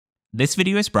This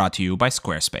video is brought to you by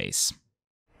Squarespace.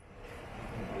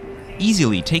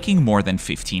 Easily taking more than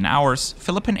 15 hours,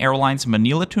 Philippine Airlines'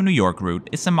 Manila to New York route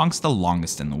is amongst the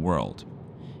longest in the world.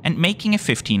 And making a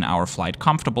 15-hour flight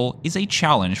comfortable is a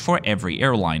challenge for every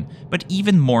airline, but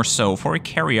even more so for a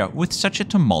carrier with such a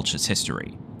tumultuous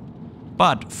history.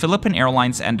 But Philippine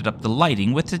Airlines ended up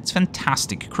delighting with its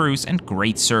fantastic crews and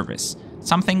great service,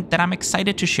 something that I'm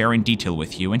excited to share in detail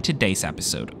with you in today's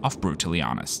episode of Brutally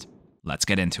Honest. Let's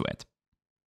get into it.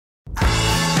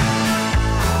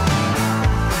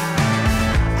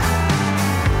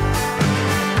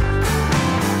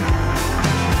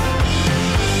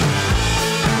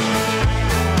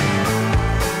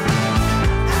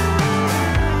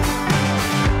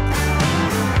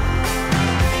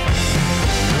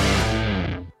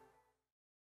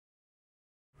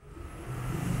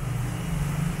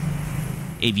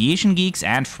 Aviation geeks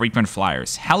and frequent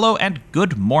flyers, hello and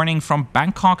good morning from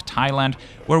Bangkok, Thailand,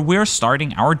 where we're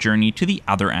starting our journey to the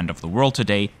other end of the world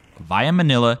today, via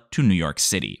Manila to New York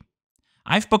City.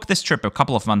 I've booked this trip a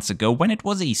couple of months ago when it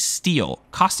was a steal,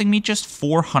 costing me just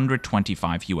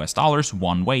 $425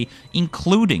 one way,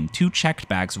 including 2 checked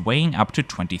bags weighing up to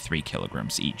 23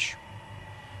 kilograms each.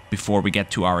 Before we get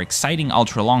to our exciting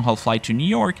ultra-long-haul flight to New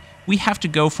York, we have to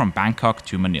go from Bangkok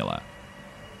to Manila.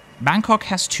 Bangkok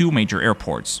has 2 major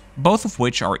airports, both of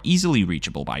which are easily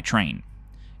reachable by train.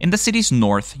 In the city's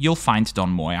north, you'll find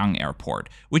Don Mueang Airport,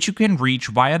 which you can reach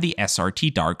via the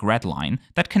SRT Dark Red Line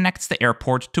that connects the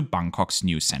airport to Bangkok's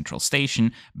new central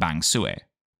station, Bang Sue.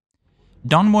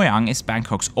 Don Mueang is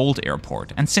Bangkok's old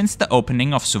airport, and since the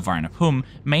opening of Suvarnabhumi,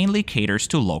 mainly caters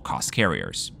to low-cost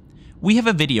carriers. We have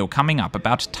a video coming up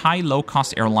about Thai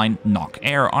low-cost airline Nok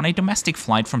Air on a domestic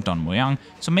flight from Don Mueang,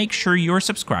 so make sure you're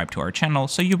subscribed to our channel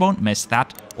so you won't miss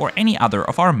that or any other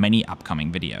of our many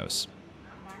upcoming videos.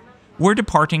 We're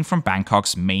departing from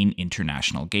Bangkok's main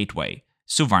international gateway,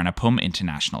 Suvarnabhumi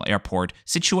International Airport,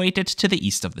 situated to the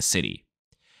east of the city.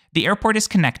 The airport is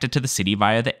connected to the city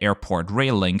via the airport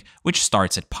rail link, which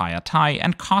starts at Phaya Thai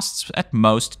and costs at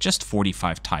most just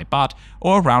 45 Thai baht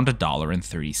or around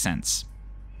 $1.30.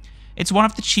 It's one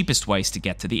of the cheapest ways to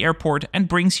get to the airport and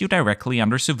brings you directly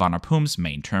under Suvarnabhumi's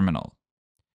main terminal.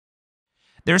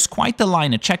 There's quite the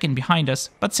line at check-in behind us,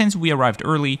 but since we arrived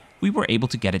early, we were able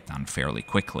to get it done fairly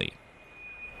quickly.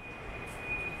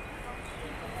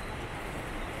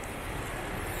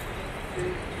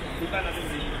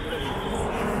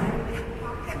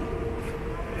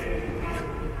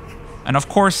 And of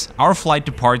course, our flight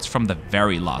departs from the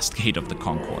very last gate of the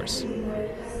concourse.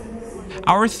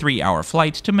 Our 3-hour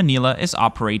flight to Manila is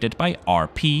operated by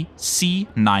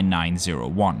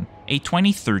RPC-9901, a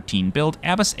 2013-built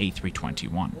Airbus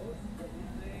A321.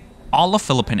 All of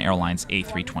Philippine Airlines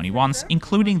A321s,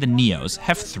 including the Neos,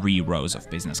 have 3 rows of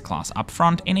business class up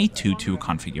front in a 2-2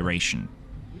 configuration.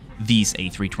 These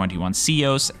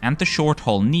A321ceos and the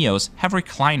short-haul Neos have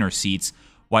recliner seats,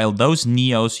 while those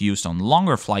Neos used on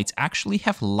longer flights actually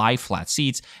have lie-flat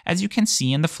seats, as you can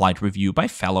see in the flight review by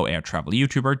fellow air travel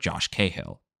YouTuber Josh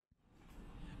Cahill.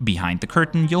 Behind the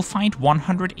curtain, you'll find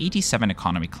 187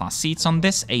 economy class seats on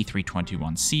this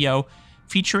A321ceo,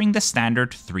 featuring the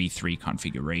standard 3-3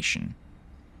 configuration.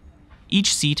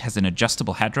 Each seat has an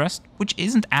adjustable headrest, which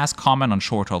isn't as common on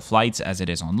short-haul flights as it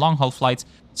is on long-haul flights,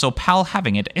 so PAL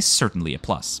having it is certainly a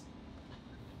plus.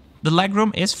 The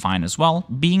legroom is fine as well,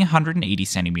 being 180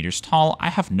 centimeters tall, I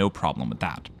have no problem with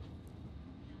that.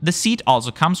 The seat also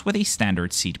comes with a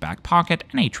standard seat back pocket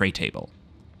and a tray table.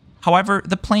 However,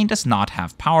 the plane does not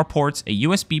have power ports, a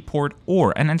USB port,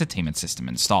 or an entertainment system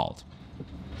installed.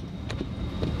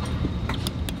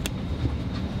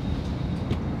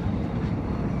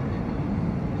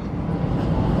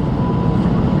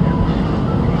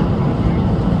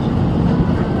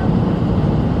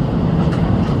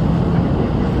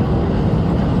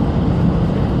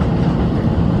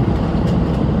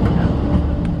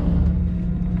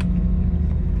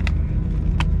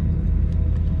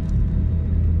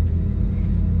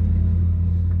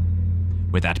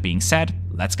 With that being said,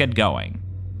 let's get going.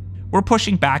 We're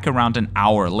pushing back around an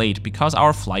hour late because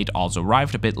our flight also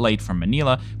arrived a bit late from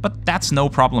Manila, but that's no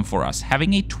problem for us,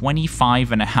 having a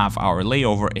 25.5-hour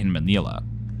layover in Manila.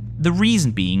 The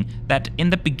reason being that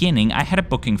in the beginning I had a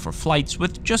booking for flights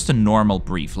with just a normal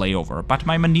brief layover, but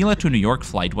my Manila to New York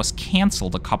flight was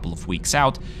cancelled a couple of weeks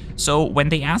out, so when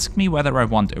they asked me whether I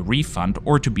want a refund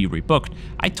or to be rebooked,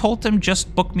 I told them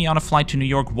just book me on a flight to New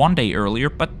York 1 day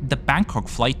earlier, but the Bangkok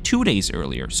flight 2 days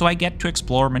earlier, so I get to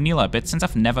explore Manila a bit since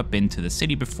I've never been to the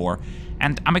city before,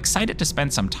 and I'm excited to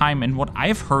spend some time in what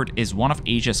I've heard is one of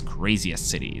Asia's craziest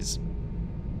cities.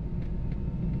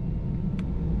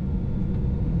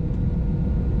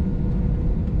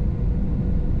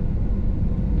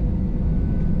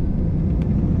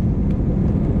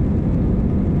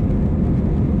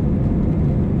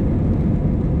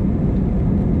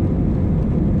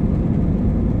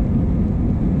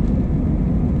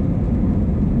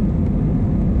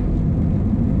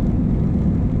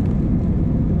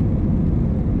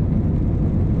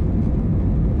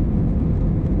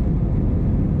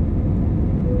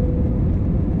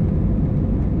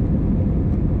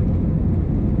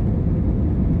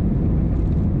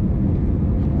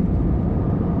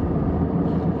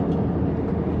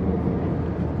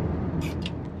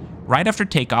 Right after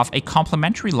takeoff, a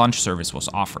complimentary lunch service was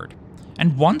offered,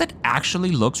 and one that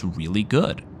actually looks really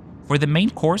good. For the main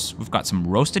course, we've got some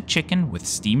roasted chicken with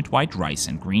steamed white rice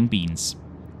and green beans,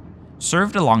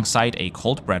 served alongside a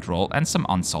cold bread roll and some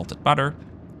unsalted butter,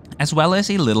 as well as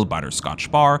a little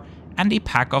butterscotch bar and a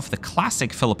pack of the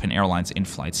classic Philippine Airlines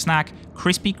in-flight snack,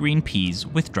 crispy green peas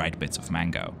with dried bits of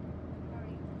mango.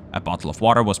 A bottle of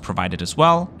water was provided as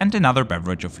well, and another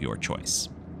beverage of your choice.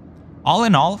 All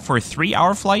in all, for a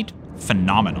 3-hour flight,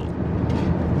 phenomenal.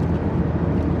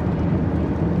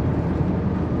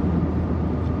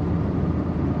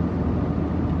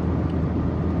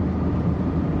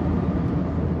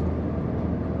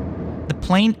 The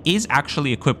plane is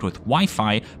actually equipped with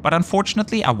Wi-Fi, but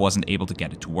unfortunately I wasn't able to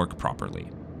get it to work properly.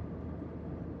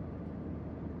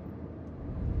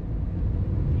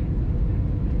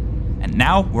 And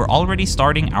now we're already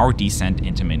starting our descent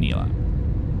into Manila.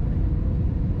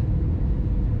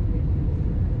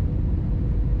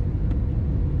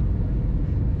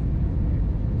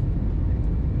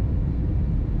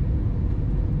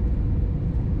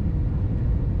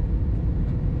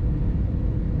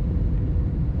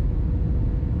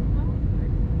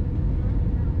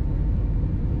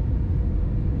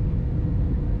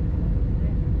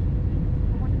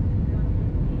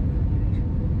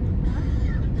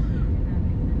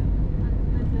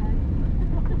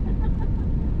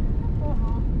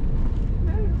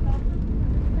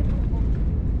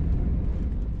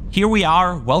 Here we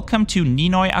are, welcome to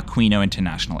Ninoy Aquino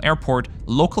International Airport,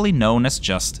 locally known as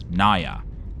just Naya.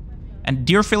 And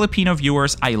dear Filipino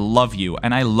viewers, I love you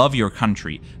and I love your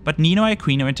country, but Ninoy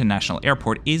Aquino International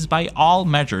Airport is by all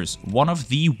measures one of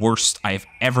the worst I've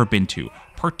ever been to,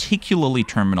 particularly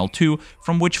Terminal 2,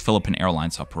 from which Philippine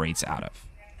Airlines operates out of.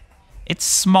 It's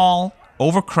small,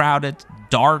 overcrowded,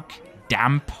 dark,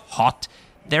 damp, hot.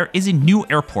 There is a new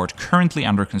airport currently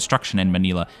under construction in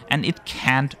Manila, and it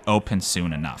can't open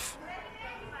soon enough.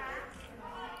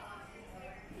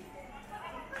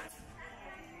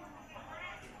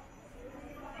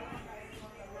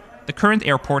 The current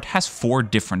airport has 4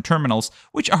 different terminals,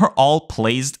 which are all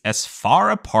placed as far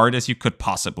apart as you could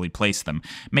possibly place them,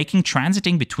 making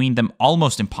transiting between them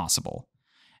almost impossible.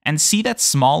 And see that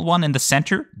small one in the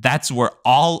center? That's where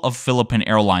all of Philippine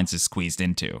Airlines is squeezed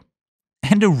into.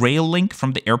 And a rail link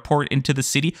from the airport into the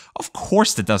city? Of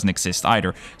course that doesn't exist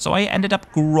either, so I ended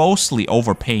up grossly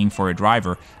overpaying for a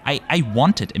driver. I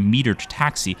wanted a metered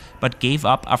taxi, but gave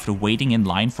up after waiting in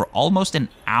line for almost an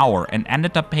hour and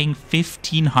ended up paying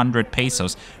 1,500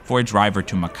 pesos for a driver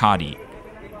to Makati.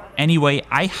 Anyway,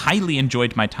 I highly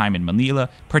enjoyed my time in Manila,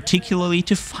 particularly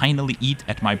to finally eat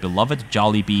at my beloved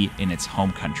Jollibee in its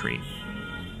home country.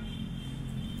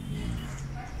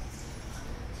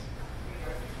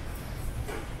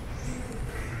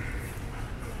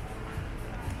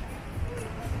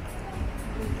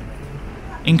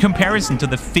 In comparison to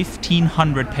the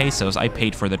 1,500 pesos I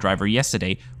paid for the driver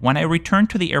yesterday, when I returned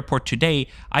to the airport today,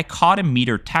 I caught a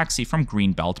metered taxi from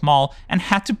Greenbelt Mall and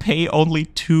had to pay only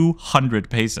 200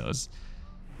 pesos.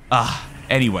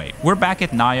 Anyway, we're back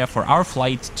at Naya for our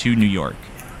flight to New York.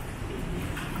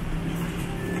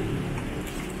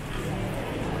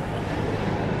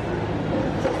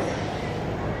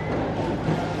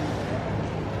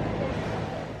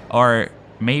 Or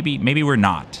maybe we're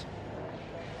not.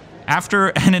 After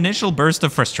an initial burst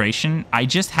of frustration, I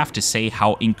just have to say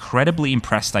how incredibly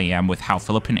impressed I am with how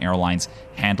Philippine Airlines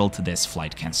handled this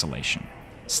flight cancellation.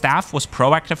 Staff was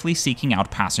proactively seeking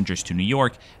out passengers to New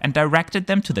York and directed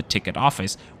them to the ticket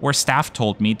office, where staff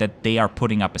told me that they are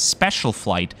putting up a special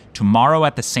flight tomorrow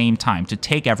at the same time to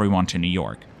take everyone to New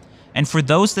York. And for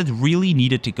those that really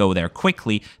needed to go there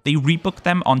quickly, they rebooked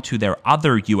them onto their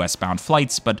other US-bound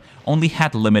flights, but only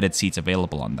had limited seats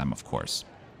available on them, of course.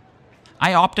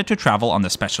 I opted to travel on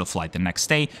the special flight the next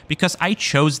day because I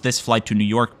chose this flight to New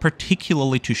York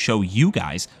particularly to show you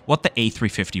guys what the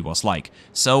A350 was like,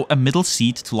 so a middle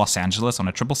seat to Los Angeles on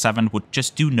a 777 would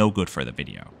just do no good for the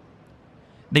video.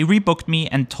 They rebooked me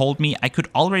and told me I could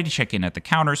already check in at the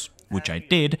counters, which I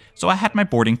did, so I had my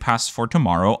boarding pass for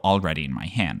tomorrow already in my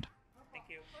hand.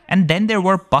 And then there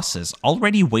were buses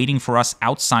already waiting for us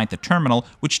outside the terminal,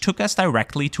 which took us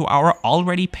directly to our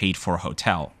already paid-for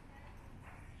hotel.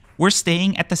 We're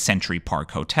staying at the Century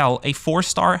Park Hotel, a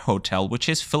 4-star hotel which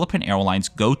is Philippine Airlines'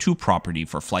 go-to property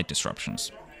for flight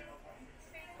disruptions.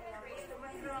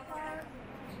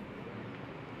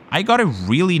 I got a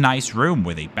really nice room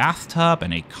with a bathtub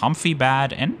and a comfy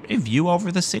bed and a view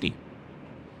over the city.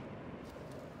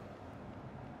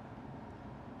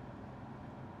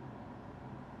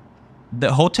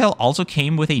 The hotel also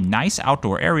came with a nice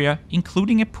outdoor area,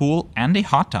 including a pool and a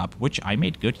hot tub, which I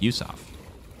made good use of.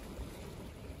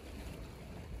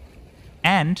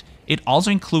 And it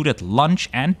also included lunch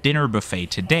and dinner buffet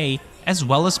today, as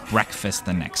well as breakfast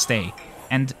the next day.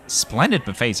 And splendid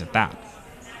buffets at that.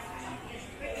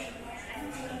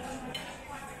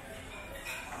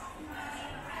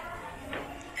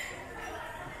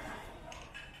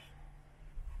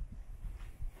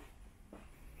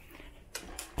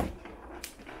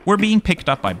 We're being picked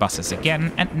up by buses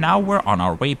again, and now we're on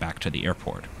our way back to the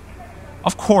airport.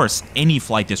 Of course, any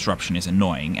flight disruption is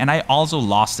annoying, and I also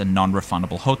lost a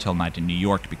non-refundable hotel night in New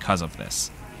York because of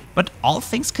this. But all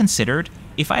things considered,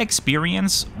 if I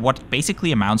experience what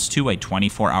basically amounts to a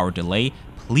 24-hour delay,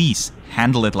 please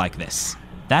handle it like this.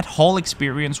 That whole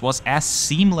experience was as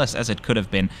seamless as it could have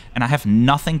been, and I have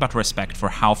nothing but respect for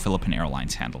how Philippine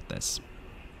Airlines handled this.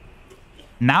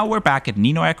 Now we're back at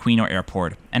Ninoy Aquino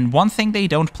Airport, and one thing they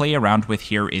don't play around with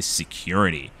here is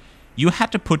security. You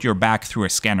had to put your bag through a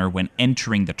scanner when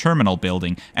entering the terminal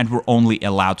building and were only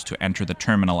allowed to enter the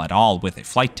terminal at all with a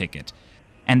flight ticket.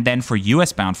 And then for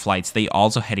US-bound flights, they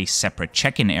also had a separate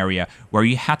check-in area where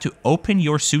you had to open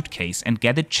your suitcase and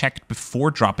get it checked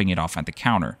before dropping it off at the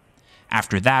counter.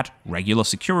 After that, regular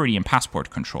security and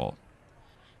passport control.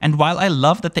 And while I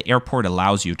love that the airport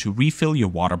allows you to refill your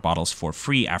water bottles for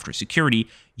free after security,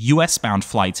 US-bound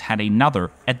flights had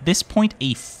another, at this point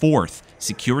a fourth,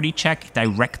 security check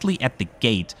directly at the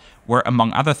gate, where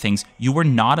among other things, you were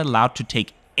not allowed to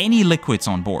take any liquids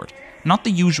on board. Not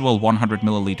the usual 100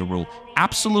 milliliter rule,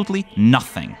 absolutely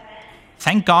nothing.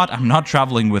 Thank God I'm not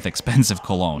traveling with expensive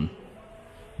cologne.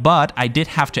 But I did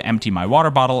have to empty my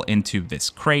water bottle into this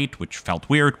crate, which felt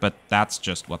weird, but that's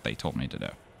just what they told me to do.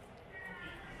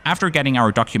 After getting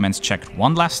our documents checked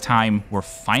one last time, we're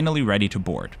finally ready to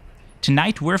board.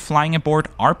 Tonight we're flying aboard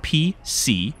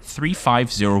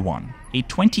RPC-3501, a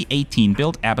 2018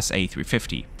 built Airbus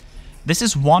A350. This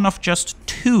is one of just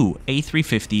 2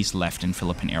 A350s left in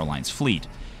Philippine Airlines fleet,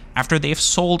 after they've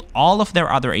sold all of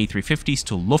their other A350s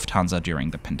to Lufthansa during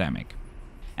the pandemic.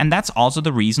 And that's also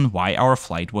the reason why our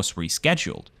flight was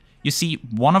rescheduled. You see,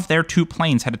 one of their 2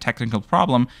 planes had a technical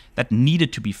problem that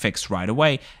needed to be fixed right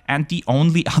away, and the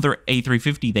only other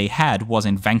A350 they had was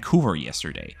in Vancouver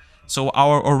yesterday. So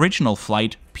our original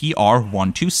flight,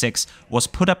 PR-126, was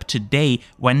put up today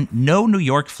when no New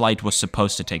York flight was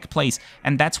supposed to take place,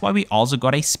 and that's why we also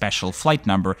got a special flight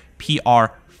number,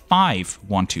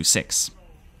 PR-5126.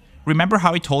 Remember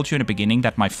how I told you in the beginning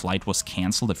that my flight was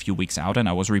cancelled a few weeks out and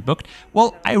I was rebooked?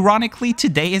 Well, ironically,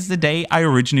 today is the day I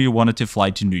originally wanted to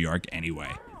fly to New York anyway.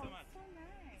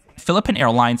 Philippine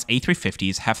Airlines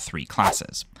A350s have 3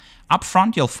 classes. Up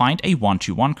front, you'll find a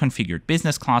 1-to-1 configured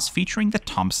business class featuring the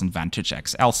Thomson Vantage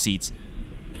XL seats,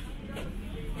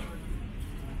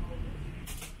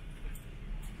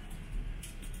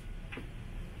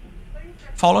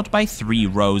 followed by 3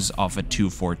 rows of a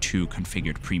 2-4-2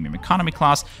 configured premium economy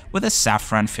class with a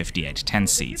Safran 5810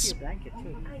 seats.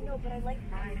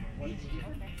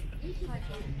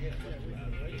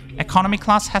 Economy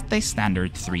class had the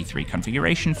standard 3-3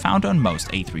 configuration found on most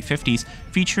A350s,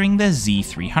 featuring the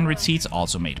Z300 seats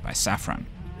also made by Safran.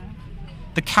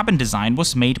 The cabin design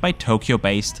was made by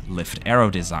Tokyo-based Lift Aero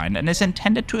Design and is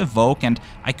intended to evoke and,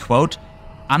 I quote,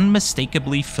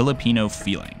 unmistakably Filipino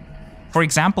feeling. For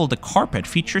example, the carpet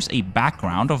features a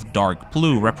background of dark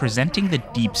blue representing the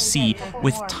deep sea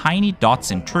with tiny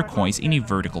dots in turquoise in a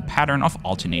vertical pattern of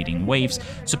alternating waves,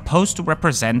 supposed to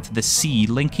represent the sea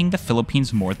linking the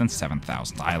Philippines' more than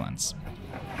 7,000 islands.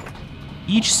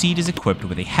 Each seat is equipped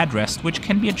with a headrest which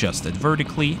can be adjusted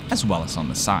vertically as well as on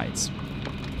the sides.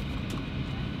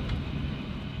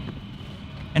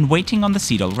 And waiting on the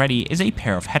seat already is a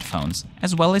pair of headphones,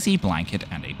 as well as a blanket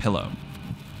and a pillow.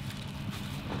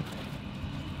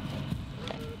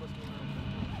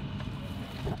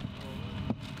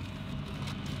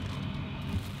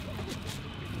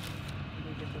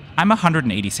 I'm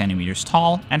 180 centimeters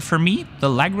tall, and for me, the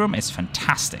legroom is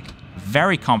fantastic,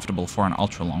 very comfortable for an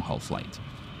ultra-long-haul flight.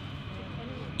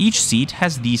 Each seat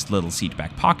has these little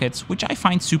seatback pockets, which I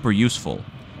find super useful,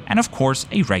 and of course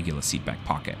a regular seatback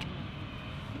pocket.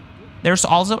 There's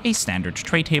also a standard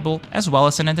tray table, as well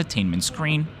as an entertainment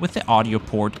screen with the audio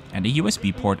port and a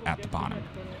USB port at the bottom.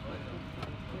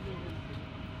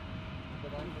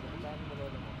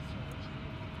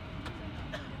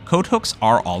 Coat hooks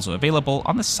are also available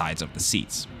on the sides of the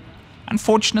seats.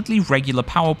 Unfortunately, regular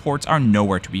power ports are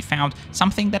nowhere to be found,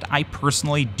 something that I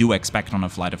personally do expect on a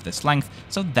flight of this length,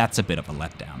 so that's a bit of a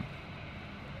letdown.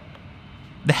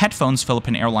 The headphones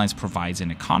Philippine Airlines provides in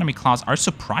economy class are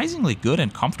surprisingly good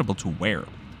and comfortable to wear.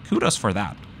 Kudos for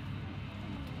that.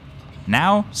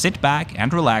 Now, sit back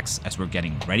and relax as we're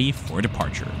getting ready for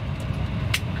departure.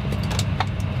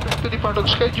 to depart on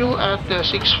schedule at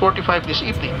 6:45 this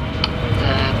evening.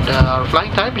 And our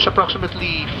flying time is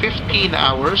approximately 15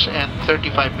 hours and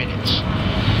 35 minutes.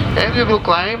 And we will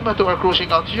climb to our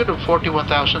cruising altitude of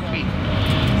 41,000 feet.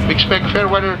 We expect fair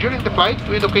weather during the flight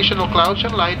with occasional clouds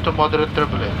and light to moderate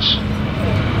turbulence.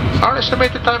 Our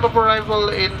estimated time of arrival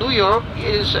in New York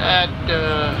is at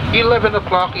 11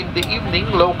 o'clock in the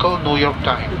evening local New York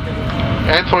time.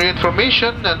 And for your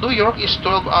information, New York is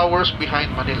 12 hours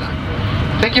behind Manila.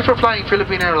 Thank you for flying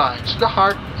Philippine Airlines, the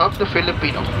heart of the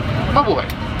Filipino. Mabuhay!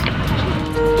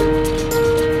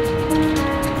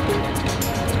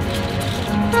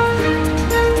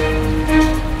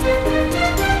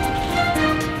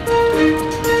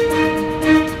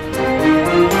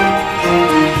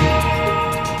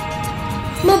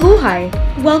 Mabuhay!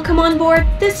 Welcome on board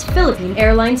this Philippine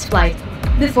Airlines flight.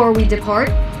 Before we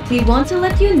depart, we want to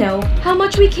let you know how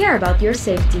much we care about your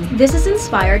safety. This is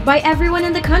inspired by everyone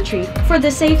in the country for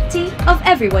the safety of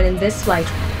everyone in this flight.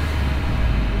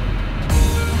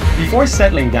 Before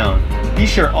settling down, be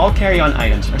sure all carry-on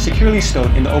items are securely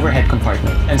stowed in the overhead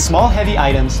compartment and small heavy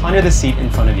items under the seat in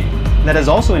front of you. Let us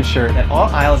also ensure that all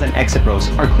aisles and exit rows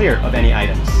are clear of any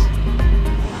items.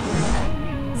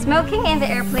 Smoking in the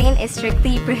airplane is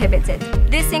strictly prohibited.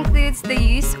 This includes the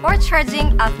use or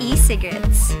charging of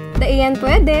e-cigarettes. Daiyan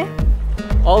pwede.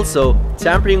 Also,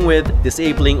 tampering with,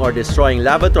 disabling, or destroying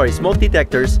lavatory smoke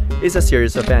detectors is a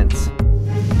serious offense.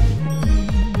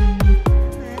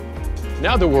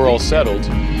 Now that we're all settled,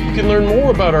 you can learn more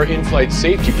about our in-flight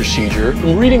safety procedure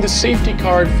from reading the safety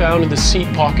card found in the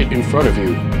seat pocket in front of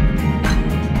you.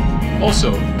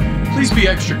 Also, please be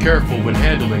extra careful when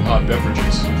handling hot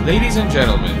beverages. Ladies and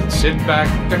gentlemen, sit back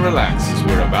and relax as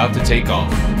we're about to take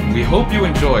off. We hope you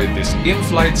enjoyed this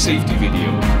in-flight safety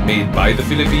video made by the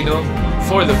Filipino,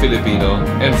 for the Filipino,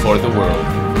 and for the world.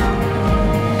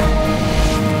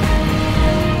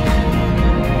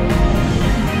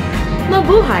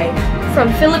 Mabuhay!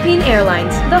 From Philippine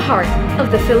Airlines, the heart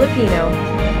of the Filipino.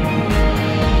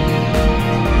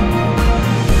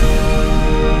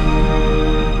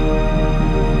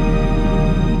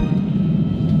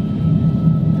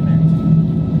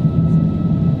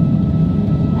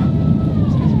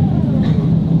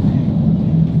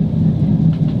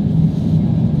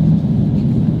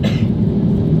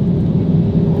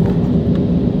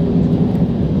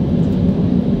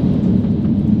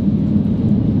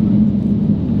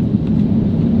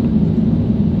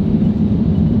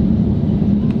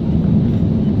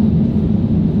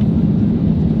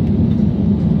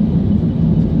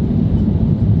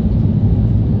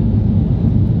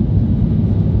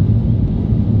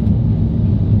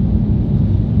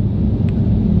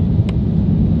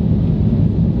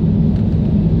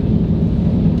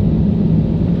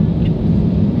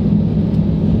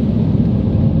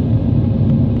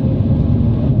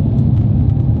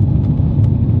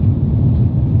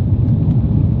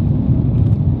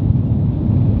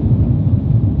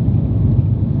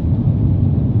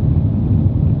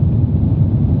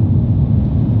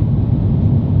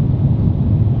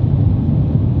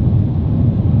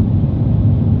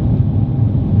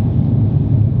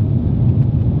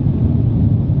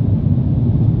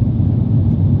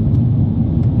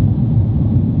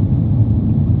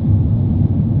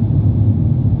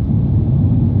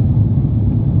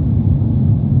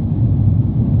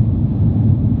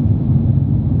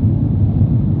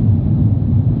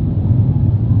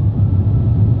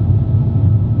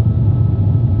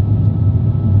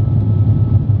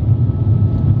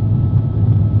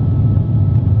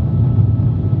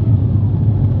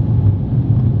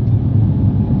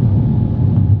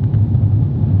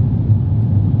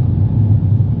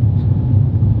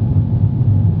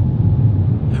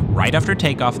 Right after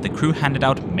takeoff, the crew handed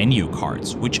out menu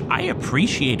cards, which I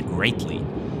appreciate greatly.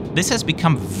 This has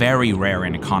become very rare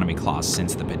in economy class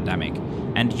since the pandemic,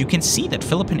 and you can see that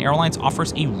Philippine Airlines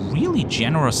offers a really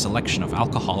generous selection of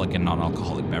alcoholic and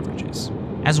non-alcoholic beverages,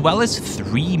 as well as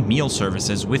 3 meal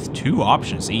services with 2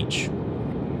 options each.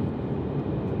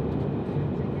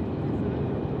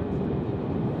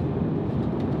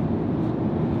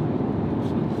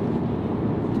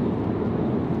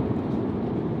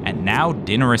 And now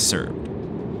dinner is served.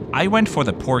 I went for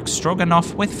the pork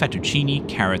stroganoff with fettuccine,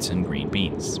 carrots, and green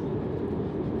beans.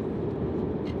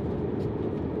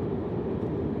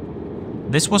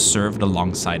 This was served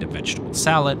alongside a vegetable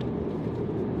salad,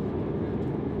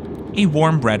 a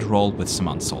warm bread roll with some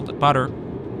unsalted butter,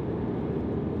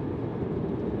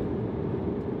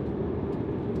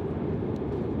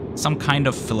 some kind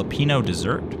of Filipino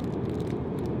dessert,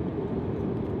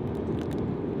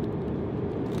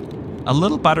 a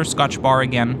little butterscotch bar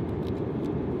again,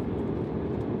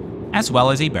 as well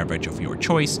as a beverage of your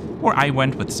choice, where I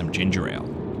went with some ginger ale.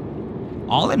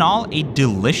 All in all, a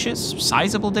delicious,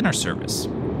 sizable dinner service.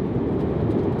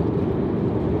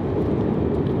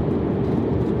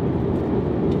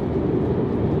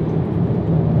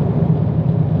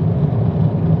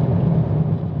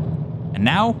 And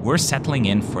now we're settling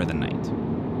in for the night.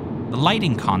 The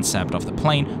lighting concept of the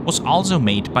plane was also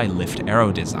made by Lift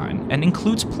Aero Design and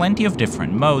includes plenty of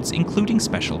different modes, including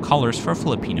special colors for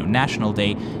Filipino National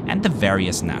Day and the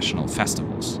various national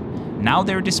festivals. Now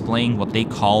they're displaying what they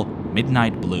call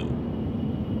Midnight Blue.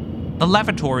 The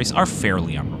lavatories are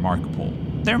fairly unremarkable.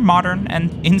 They're modern,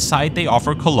 and inside they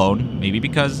offer cologne, maybe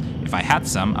because if I had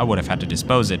some, I would have had to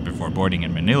dispose it before boarding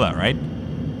in Manila, right?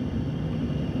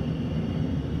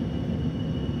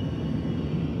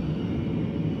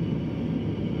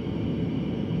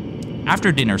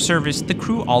 After dinner service, the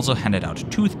crew also handed out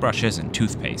toothbrushes and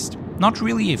toothpaste. Not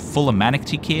really a full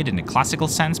amenity kit in the classical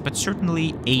sense, but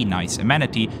certainly a nice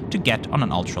amenity to get on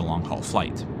an ultra-long-haul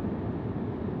flight.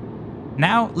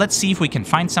 Now, let's see if we can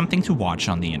find something to watch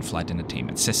on the in-flight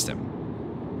entertainment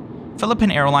system.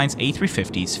 Philippine Airlines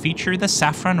A350s feature the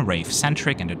Saffron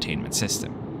Rave-centric entertainment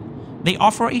system. They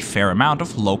offer a fair amount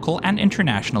of local and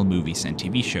international movies and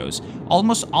TV shows,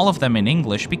 almost all of them in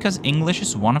English because English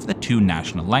is one of the 2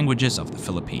 national languages of the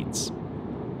Philippines.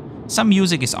 Some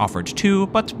music is offered too,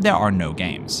 but there are no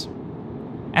games.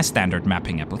 A standard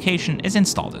mapping application is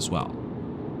installed as well.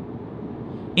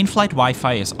 In-flight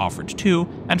Wi-Fi is offered too,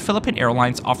 and Philippine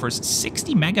Airlines offers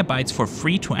 60 megabytes for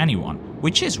free to anyone,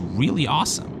 which is really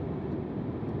awesome.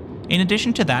 In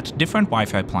addition to that, different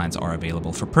Wi-Fi plans are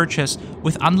available for purchase,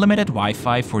 with unlimited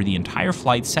Wi-Fi for the entire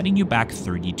flight setting you back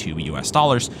 $32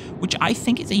 US, which I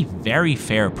think is a very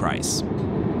fair price.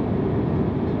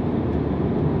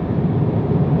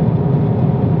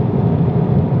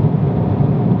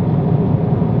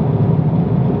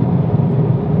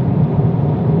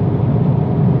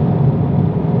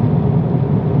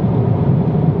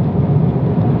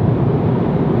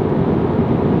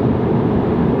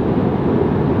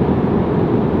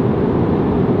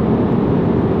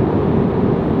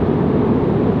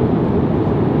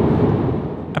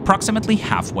 Approximately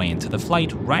halfway into the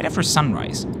flight, right after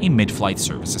sunrise, a mid-flight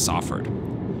service is offered.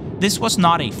 This was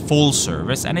not a full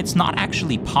service, and it's not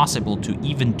actually possible to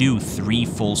even do 3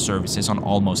 full services on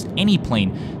almost any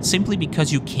plane simply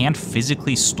because you can't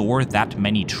physically store that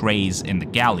many trays in the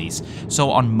galleys, so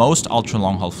on most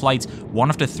ultra-long-haul flights, one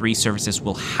of the 3 services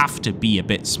will have to be a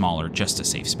bit smaller just to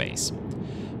save space.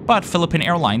 But Philippine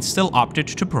Airlines still opted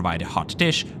to provide a hot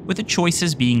dish, with the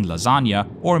choices being lasagna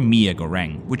or mie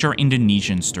goreng, which are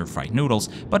Indonesian stir-fried noodles,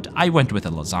 but I went with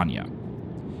a lasagna.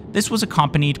 This was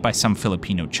accompanied by some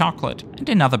Filipino chocolate and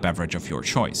another beverage of your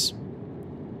choice.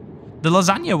 The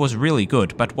lasagna was really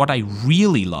good, but what I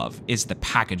really love is the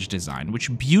package design,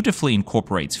 which beautifully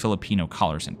incorporates Filipino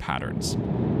colors and patterns.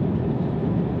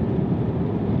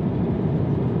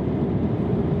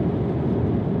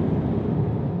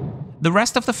 The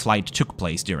rest of the flight took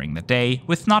place during the day,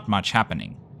 with not much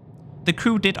happening. The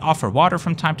crew did offer water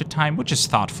from time to time, which is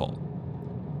thoughtful.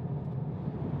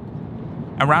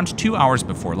 Around 2 hours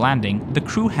before landing, the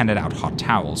crew handed out hot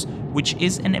towels, which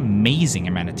is an amazing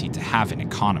amenity to have in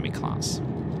economy class.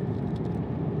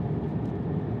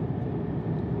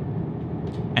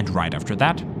 And right after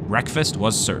that, breakfast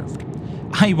was served.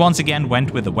 I once again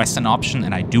went with the Western option,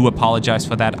 and I do apologize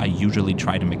for that. I usually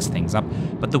try to mix things up,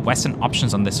 but the Western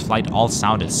options on this flight all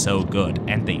sounded so good,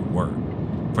 and they were.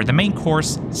 For the main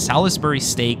course, Salisbury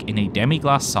steak in a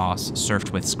demi-glace sauce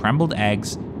served with scrambled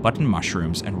eggs, button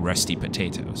mushrooms, and rusty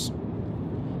potatoes.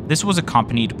 This was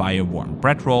accompanied by a warm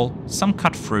bread roll, some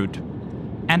cut fruit,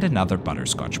 and another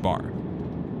butterscotch bar.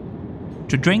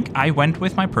 To drink, I went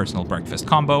with my personal breakfast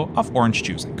combo of orange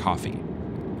juice and coffee.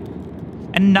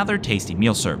 Another tasty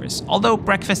meal service, although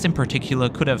breakfast in particular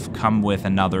could have come with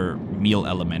another meal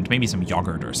element, maybe some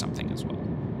yogurt or something as well.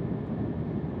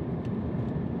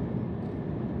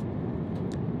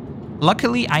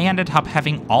 Luckily, I ended up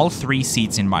having all 3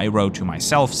 seats in my row to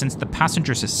myself since the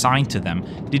passengers assigned to them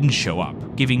didn't show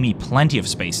up, giving me plenty of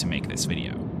space to make this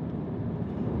video.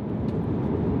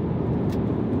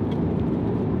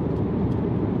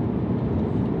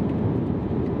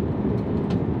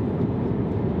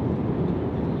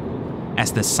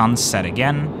 As the sun set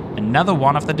again, another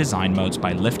one of the design modes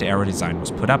by Lift Aero Design was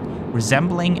put up,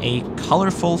 resembling a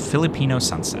colorful Filipino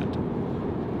sunset.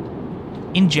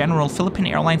 In general, Philippine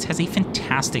Airlines has a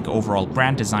fantastic overall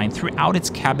brand design throughout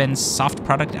its cabins, soft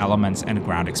product elements, and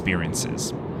ground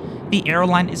experiences. The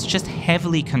airline is just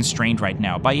heavily constrained right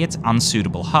now by its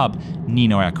unsuitable hub,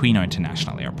 Ninoy Aquino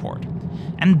International Airport.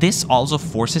 And this also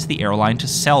forces the airline to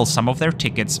sell some of their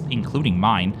tickets, including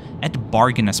mine, at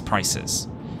bargainous prices.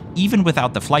 Even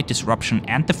without the flight disruption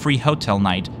and the free hotel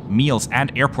night, meals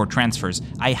and airport transfers,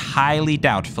 I highly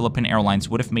doubt Philippine Airlines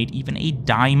would have made even a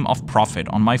dime of profit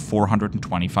on my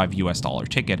 $425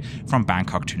 ticket from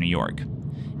Bangkok to New York.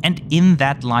 And in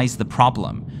that lies the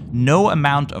problem. No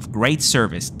amount of great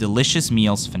service, delicious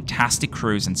meals, fantastic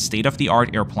crews, and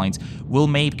state-of-the-art airplanes will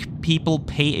make people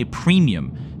pay a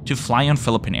premium to fly on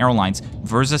Philippine Airlines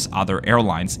versus other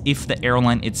airlines if the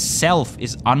airline itself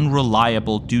is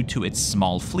unreliable due to its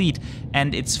small fleet,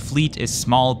 and its fleet is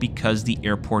small because the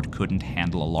airport couldn't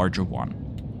handle a larger one.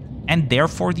 And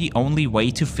therefore the only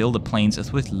way to fill the planes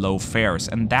is with low fares,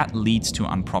 and that leads to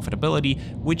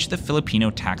unprofitability, which the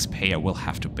Filipino taxpayer will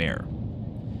have to bear.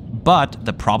 But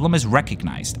the problem is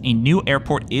recognized. A new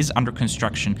airport is under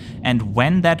construction, and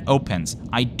when that opens,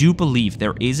 I do believe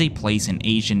there is a place in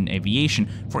Asian aviation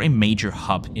for a major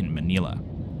hub in Manila.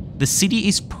 The city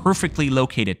is perfectly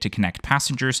located to connect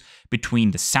passengers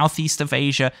between the Southeast of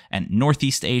Asia and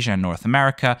Northeast Asia and North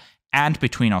America, and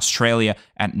between Australia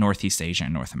and Northeast Asia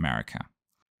and North America.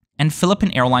 And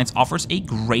Philippine Airlines offers a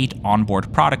great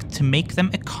onboard product to make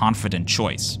them a confident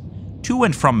choice. To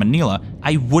and from Manila,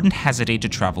 I wouldn't hesitate to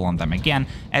travel on them again,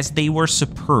 as they were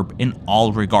superb in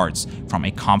all regards, from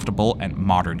a comfortable and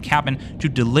modern cabin to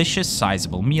delicious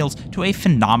sizable meals to a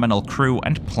phenomenal crew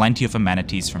and plenty of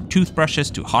amenities from toothbrushes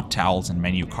to hot towels and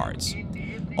menu cards.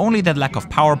 Only the lack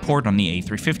of power port on the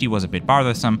A350 was a bit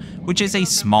bothersome, which is a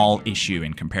small issue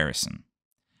in comparison.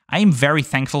 I am very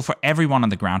thankful for everyone on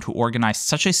the ground who organized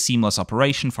such a seamless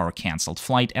operation for a cancelled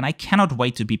flight, and I cannot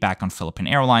wait to be back on Philippine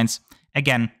Airlines.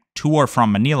 Again, to or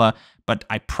from Manila, but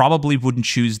I probably wouldn't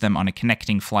choose them on a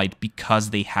connecting flight because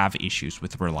they have issues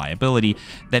with reliability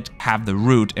that have the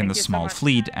root in the small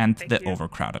fleet and the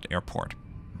overcrowded airport.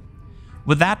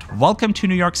 With that, welcome to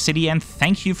New York City, and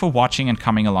thank you for watching and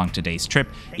coming along today's trip.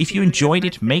 If you enjoyed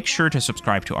it, make sure to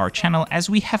subscribe to our channel, as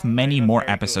we have many more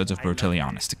episodes of Brutally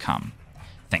Honest to come.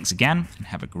 Thanks again, and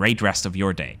have a great rest of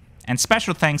your day. And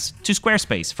special thanks to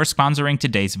Squarespace for sponsoring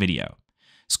today's video.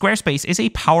 Squarespace is a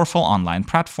powerful online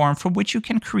platform for which you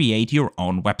can create your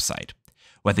own website.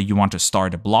 Whether you want to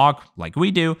start a blog, like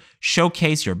we do,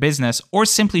 showcase your business, or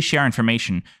simply share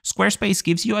information, Squarespace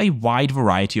gives you a wide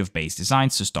variety of base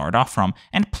designs to start off from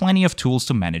and plenty of tools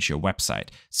to manage your website,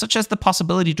 such as the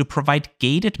possibility to provide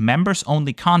gated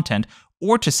members-only content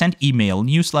or to send email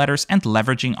newsletters and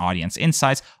leveraging audience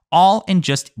insights, all in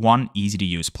just one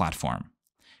easy-to-use platform.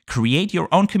 Create your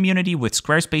own community with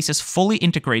Squarespace's fully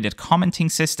integrated commenting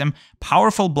system,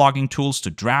 powerful blogging tools to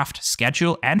draft,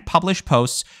 schedule, and publish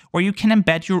posts, where you can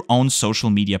embed your own social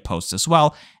media posts as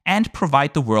well, and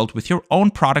provide the world with your own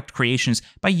product creations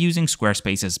by using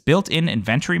Squarespace's built-in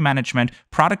inventory management,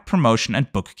 product promotion,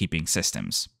 and bookkeeping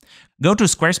systems. Go to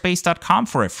squarespace.com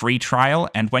for a free trial,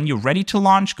 and when you're ready to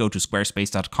launch, go to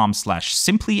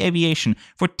squarespace.com/simplyaviation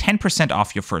for 10%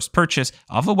 off your first purchase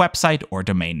of a website or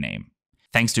domain name.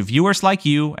 Thanks to viewers like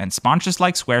you and sponsors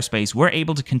like Squarespace, we're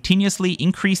able to continuously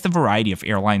increase the variety of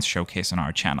airlines showcased on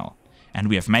our channel. And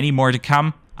we have many more to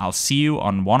come. I'll see you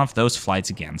on one of those flights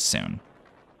again soon.